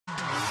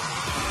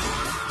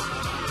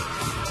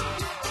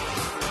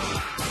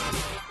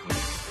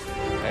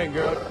Hey,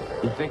 girl,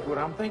 you think what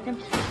I'm thinking?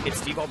 It's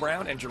Steve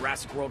Brown, and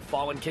Jurassic World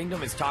Fallen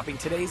Kingdom is topping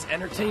today's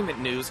entertainment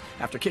news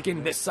after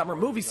kicking this summer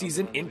movie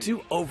season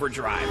into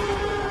overdrive.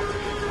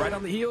 Right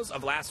on the heels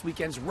of last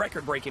weekend's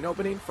record-breaking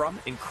opening from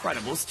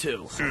Incredibles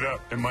 2. Suit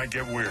up, it might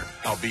get weird.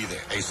 I'll be there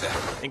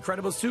ASAP.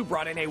 Incredibles 2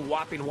 brought in a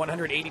whopping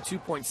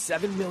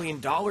 $182.7 million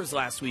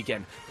last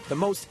weekend, the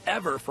most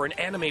ever for an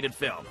animated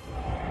film.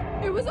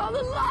 It was all a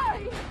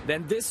lie!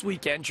 Then this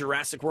weekend,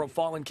 Jurassic World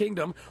Fallen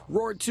Kingdom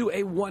roared to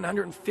a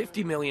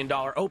 $150 million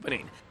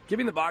opening,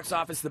 giving the box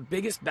office the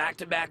biggest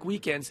back-to-back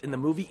weekends in the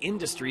movie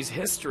industry's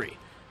history.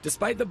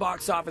 Despite the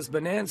box office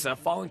bonanza,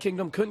 Fallen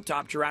Kingdom couldn't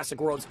top Jurassic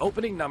World's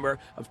opening number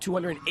of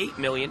 $208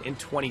 million in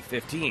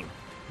 2015.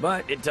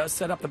 But it does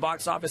set up the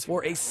box office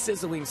for a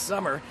sizzling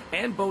summer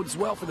and bodes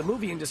well for the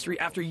movie industry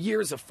after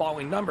years of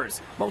falling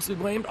numbers, mostly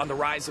blamed on the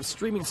rise of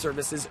streaming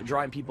services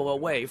drawing people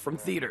away from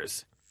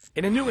theaters.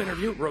 In a new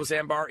interview,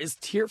 Roseanne Barr is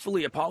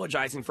tearfully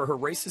apologizing for her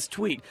racist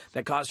tweet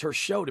that caused her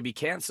show to be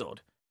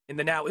canceled. In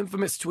the now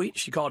infamous tweet,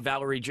 she called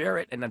Valerie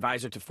Jarrett, an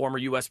advisor to former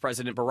U.S.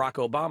 President Barack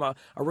Obama,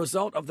 a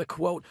result of the,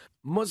 quote,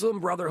 Muslim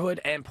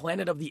Brotherhood and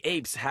Planet of the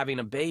Apes having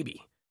a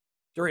baby.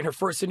 During her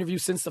first interview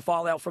since the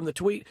fallout from the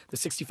tweet, the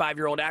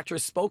 65-year-old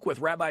actress spoke with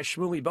Rabbi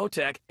Shmuley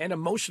Botek and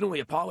emotionally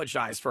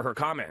apologized for her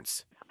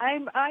comments.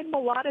 I'm a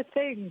lot of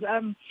things.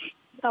 I'm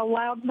a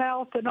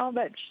loudmouth and all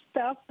that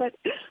stuff, but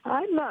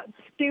I'm not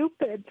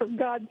stupid, for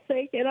God's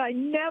sake, and I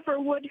never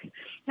would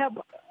have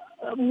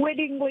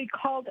wittingly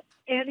called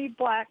any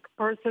black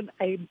person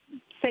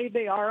say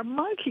they are a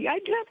monkey. I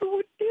never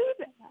would do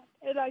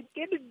that, and I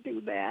didn't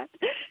do that.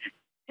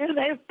 And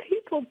if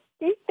people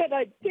think that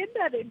I did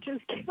that, it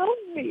just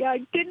kills me. I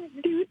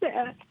didn't do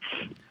that,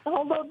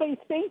 although they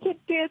think it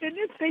did, and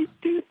if they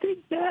do think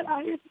that,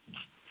 I am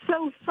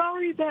so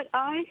sorry that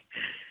I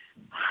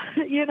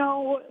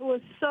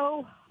was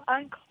so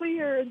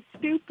unclear and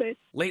stupid.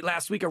 Late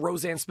last week, a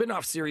Roseanne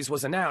spin-off series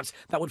was announced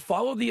that would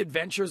follow the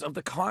adventures of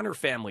the Connor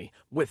family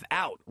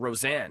without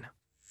Roseanne.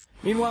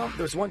 Meanwhile,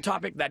 there's one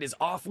topic that is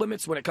off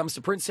limits when it comes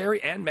to Prince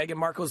Harry and Meghan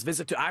Markle's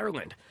visit to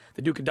Ireland.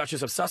 The Duke and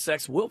Duchess of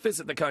Sussex will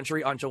visit the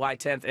country on July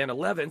 10th and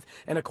 11th,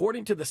 and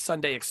according to the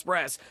Sunday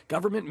Express,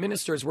 government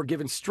ministers were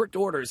given strict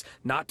orders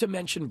not to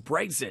mention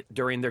Brexit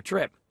during their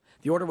trip.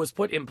 The order was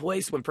put in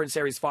place when Prince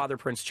Harry's father,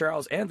 Prince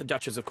Charles, and the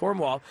Duchess of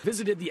Cornwall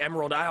visited the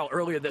Emerald Isle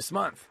earlier this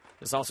month.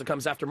 This also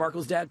comes after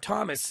Markle's dad,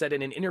 Thomas, said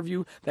in an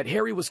interview that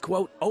Harry was,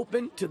 quote,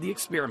 open to the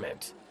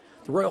experiment.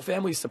 The royal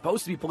family is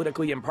supposed to be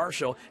politically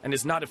impartial and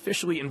is not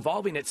officially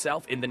involving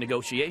itself in the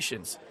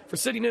negotiations. For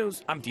City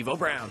News, I'm Devo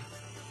Brown.